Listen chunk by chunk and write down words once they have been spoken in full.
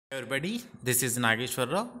Everybody, this is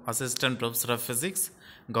Nageswara, Assistant Professor of Physics,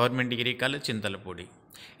 Government Degree College, Chintalapudi.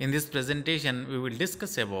 In this presentation, we will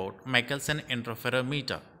discuss about Maichelson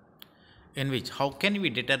interferometer, in which how can we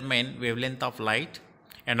determine wavelength of light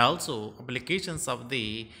and also applications of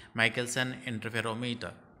the Maichelson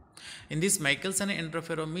interferometer. In this Maichelson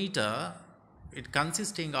interferometer, it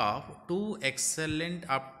consisting of two excellent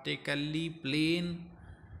optically plane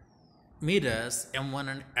mirrors M1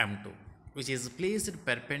 and M2, which is placed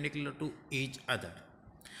perpendicular to each other.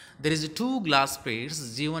 There is two glass plates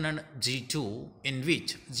G1 and G2, in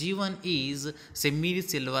which G1 is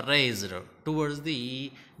semi-silverized towards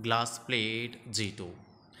the glass plate G2,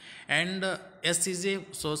 and S is a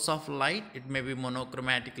source of light. It may be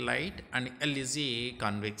monochromatic light, and L is a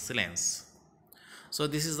convex lens. So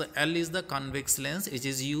this is the L is the convex lens, which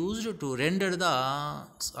is used to render the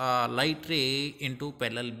light ray into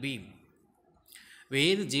parallel beam,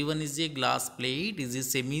 where G1 is a glass plate is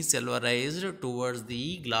semi-silverized towards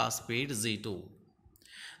the glass plate G2.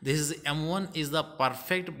 This is M1 is the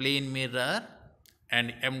perfect plane mirror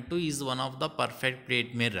and M2 is one of the perfect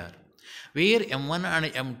plate mirror, where M1 and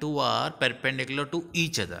M2 are perpendicular to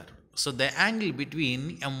each other. So the angle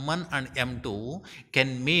between M1 and M2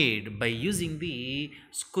 can made by using the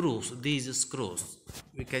screws, these screws.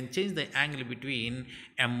 We can change the angle between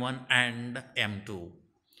M1 and M2.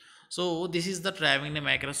 So this is the traveling a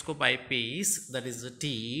microscope eyepiece, that is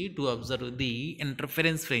T, to observe the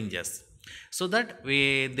interference fringes. So that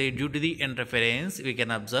due to the interference we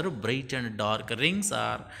can observe bright and dark rings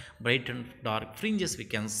or bright and dark fringes we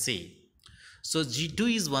can see. So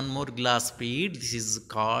G2 is one more glass plate. This is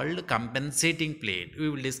called compensating plate. We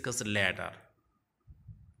will discuss later.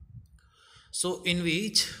 So in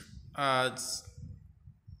which how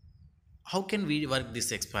can we work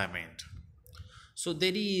this experiment? So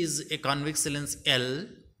there is a convex lens L.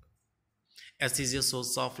 S is a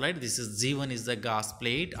source of light. This is G1 is the glass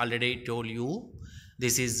plate. Already I told you.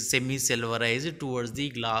 This is semi-silverized towards the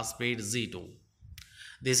glass plate Z2.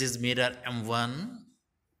 This is mirror M1,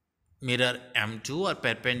 mirror M2 are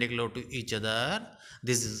perpendicular to each other.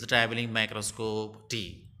 This is traveling microscope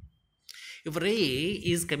T. If ray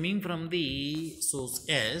is coming from the source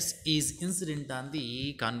S is incident on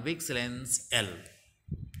the convex lens L,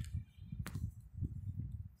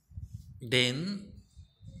 then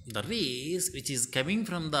the rays which is coming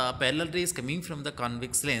from the parallel rays coming from the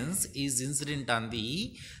convex lens is incident on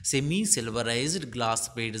the semi-silverized glass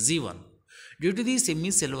plate Z1. Due to the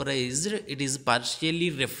semi-silverized, it is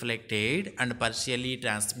partially reflected and partially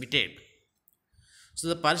transmitted. So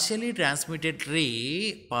the partially transmitted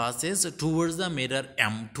ray passes towards the mirror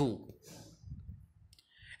M2,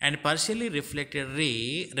 and partially reflected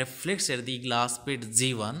ray reflects at the glass plate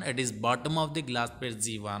G1, it is bottom of the glass plate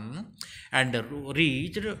G1, and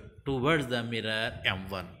reached towards the mirror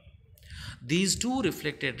M1. These two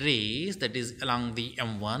reflected rays, that is along the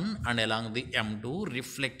M1 and along the M2,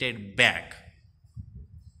 reflected back.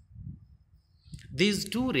 These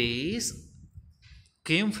two rays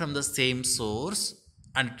came from the same source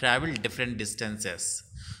and traveled different distances.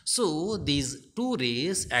 So these two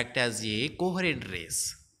rays act as a coherent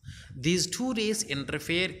rays. These two rays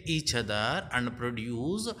interfere each other and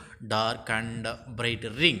produce dark and bright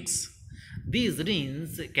rings. These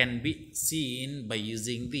rings can be seen by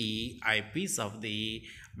using the eyepiece of the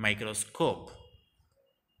microscope.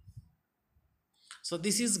 So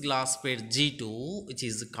this is glass plate G2, which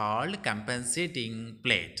is called compensating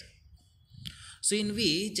plate. So in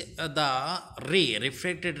which the ray,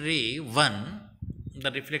 reflected ray 1, the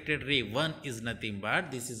reflected ray 1 is nothing but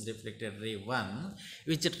this is reflected ray 1,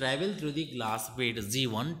 which travel through the glass plate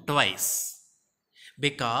G1 twice,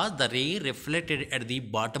 because the ray reflected at the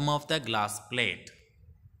bottom of the glass plate.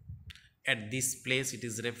 At this place it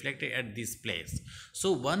is reflected at this place.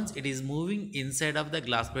 So once it is moving inside of the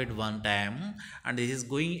glass plate one time, and this is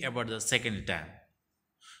going about the second time.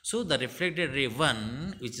 So the reflected ray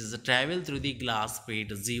 1, which is travel through the glass plate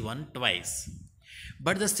Z1 twice,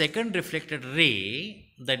 but the second reflected ray,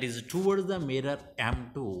 that is towards the mirror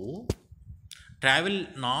M2, travel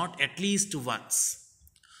not at least once.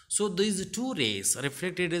 So these two rays,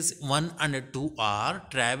 reflected as 1 and 2, are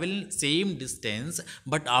travel same distance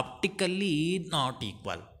but optically not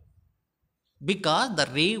equal, because the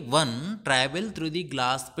ray 1 travel through the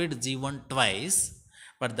glass plate G1 twice,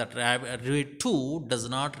 but the ray 2 does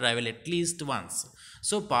not travel at least once.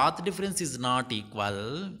 So path difference is not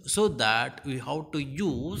equal, so that we have to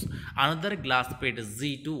use another glass plate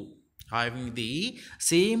Z2 having the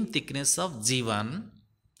same thickness of G1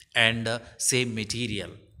 and same material.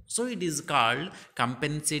 So it is called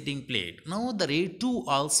compensating plate. Now the ray 2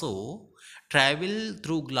 also travel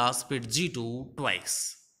through glass plate G2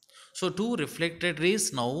 twice. So two reflected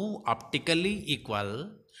rays now optically equal,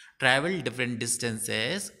 travel different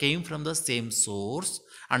distances, came from the same source,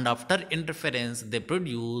 and after interference they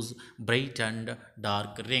produce bright and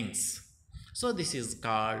dark rings. So this is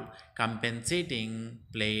called compensating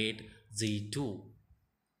plate Z2.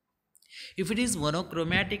 If it is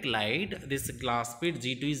monochromatic light, this glass plate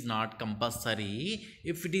G2 is not compulsory.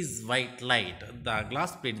 If it is white light, the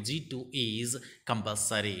glass plate G2 is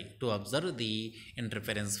compulsory to observe the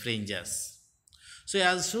interference fringes. So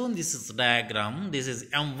as shown this is diagram, this is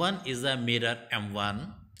M1 is the mirror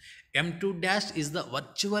M1, M2 dash is the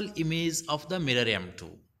virtual image of the mirror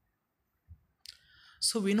M2.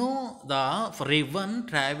 So we know the for A1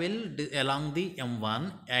 travel along the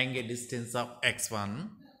M1 at a distance of x1,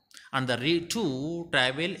 and the ray 2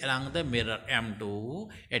 travel along the mirror M2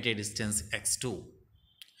 at a distance x2.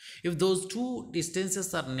 If those two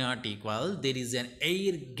distances are not equal, there is an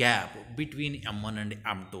air gap between M1 and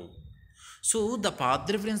M2. So the path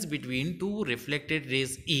difference between two reflected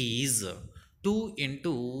rays is 2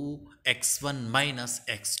 into x1 minus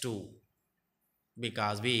x2,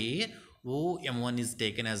 because we OM1 is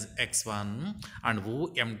taken as x1 and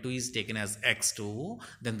OM2 is taken as x2,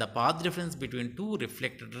 then the path difference between two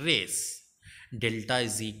reflected rays delta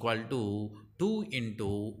is equal to 2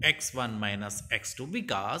 into x1 minus x2,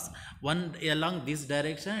 because one along this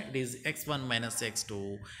direction it is x1 minus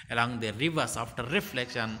x2, along the reverse after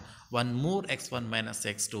reflection one more x1 minus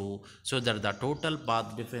x2, so that the total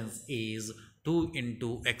path difference is 2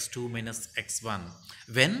 into x2 minus x1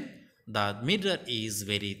 when the mirror is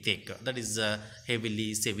very thick, that is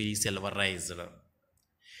heavily silverized.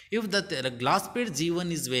 If the glass plate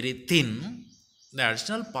G1 is very thin, the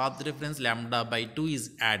additional path difference lambda by 2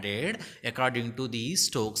 is added according to the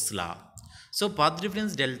Stokes law. So path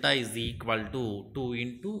difference delta is equal to 2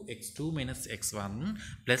 into x2 minus x1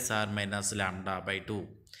 plus or minus lambda by 2.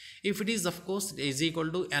 If it is of course is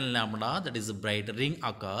equal to n lambda, that is a bright ring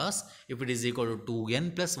occurs. If it is equal to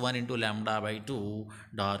 2n plus 1 into lambda by 2,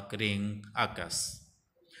 dark ring occurs.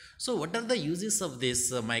 So what are the uses of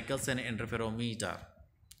this Michelson interferometer?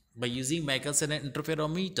 By using Michelson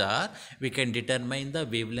interferometer, we can determine the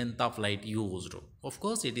wavelength of light used. Of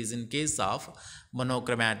course, it is in case of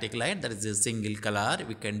monochromatic light, that is a single color,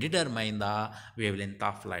 we can determine the wavelength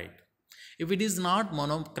of light. If it is not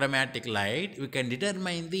monochromatic light, we can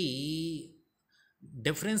determine the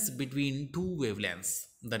difference between two wavelengths.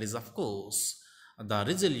 That is, of course, the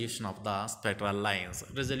resolution of the spectral lines.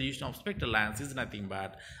 Resolution of spectral lines is nothing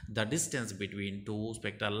but the distance between two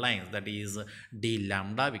spectral lines, that is d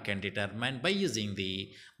lambda, we can determine by using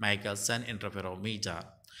the Michelson interferometer.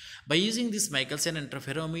 By using this Michelson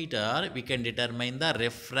interferometer, we can determine the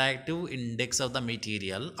refractive index of the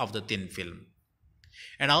material of the thin film.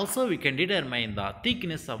 And also we can determine the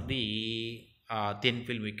thickness of the thin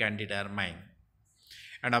film we can determine.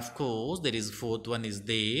 And of course there is fourth one is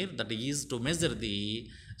there, that is to measure the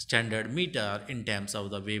standard meter in terms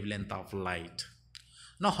of the wavelength of light.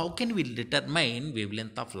 Now how can we determine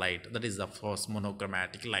wavelength of light? That is of course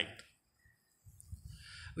monochromatic light.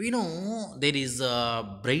 We know there is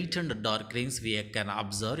bright and dark rings we can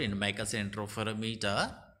observe in Michelson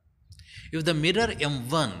interferometer. If the mirror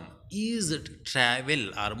M1 is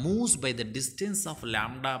travel or moves by the distance of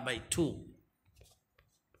lambda by 2,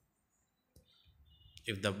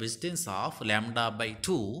 if the distance of lambda by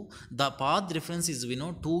 2, the path difference is, we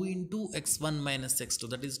know, 2 into x1 minus x2,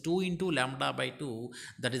 that is 2 into lambda by 2,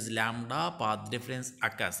 that is lambda path difference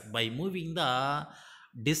occurs by moving the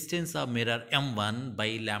distance of mirror M1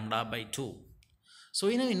 by lambda by 2. So,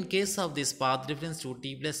 in case of this path difference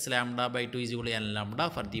 2t plus lambda by 2 is equal to n lambda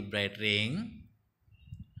for the bright ring.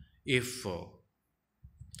 If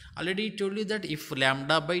already told you that if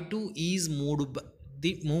lambda by 2 is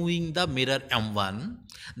moving the mirror M1,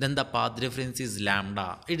 then the path difference is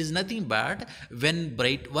lambda. It is nothing but when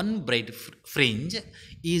one bright fringe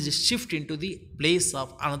is shift into the place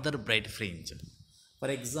of another bright fringe. For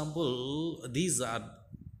example, these are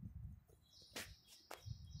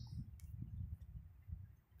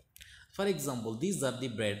the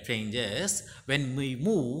bright fringes. When we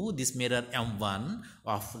move this mirror M1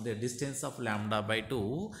 of the distance of lambda by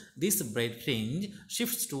 2, this bright fringe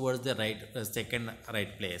shifts towards the second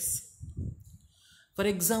right place. For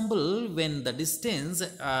example, when the distance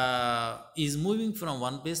is moving from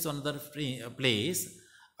one place to another place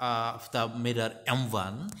of the mirror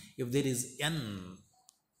M1, if there is n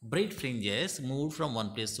bright fringes moved from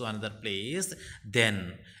one place to another place,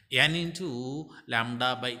 then n into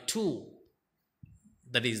lambda by 2,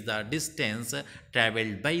 that is the distance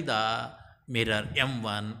travelled by the mirror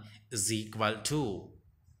M1, is equal to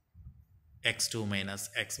x2 minus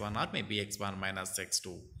x1 or maybe x1 minus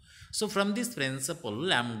x2. So from this principle,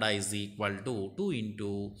 lambda is equal to 2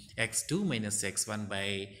 into x2 minus x1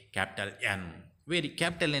 by capital N, where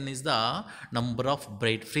capital N is the number of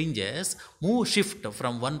bright fringes shift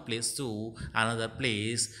from one place to another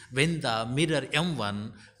place when the mirror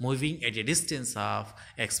M1 moving at a distance of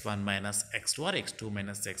x1 minus x2 or x2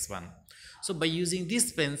 minus x1. So by using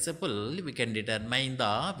this principle, we can determine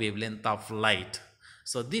the wavelength of light.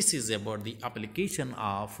 So this is about the application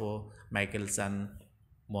of Michelson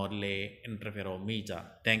Morley interferometer.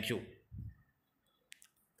 Thank you.